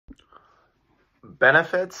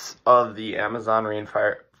Benefits of the Amazon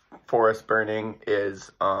rainforest burning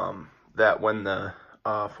is that when the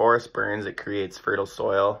forest burns, it creates fertile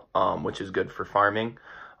soil, which is good for farming.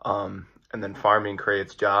 And then farming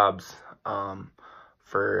creates jobs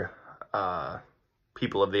for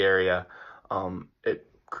people of the area. It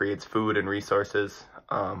creates food and resources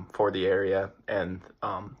for the area and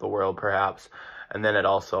the world, perhaps. And then it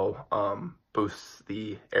also boosts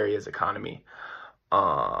the area's economy.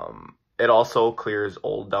 It also clears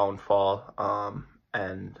old downfall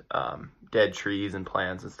and dead trees and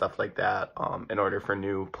plants and stuff like that in order for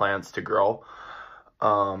new plants to grow.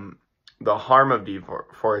 The harm of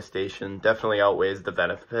deforestation definitely outweighs the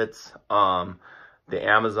benefits. The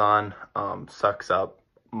Amazon sucks up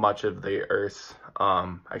much of the Earth's,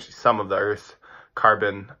 actually some of the Earth's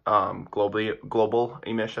carbon global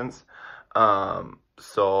emissions.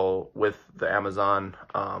 So with the Amazon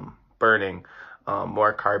burning,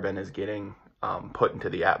 more carbon is getting put into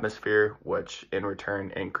the atmosphere, which in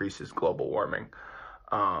return increases global warming.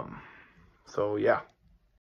 So yeah.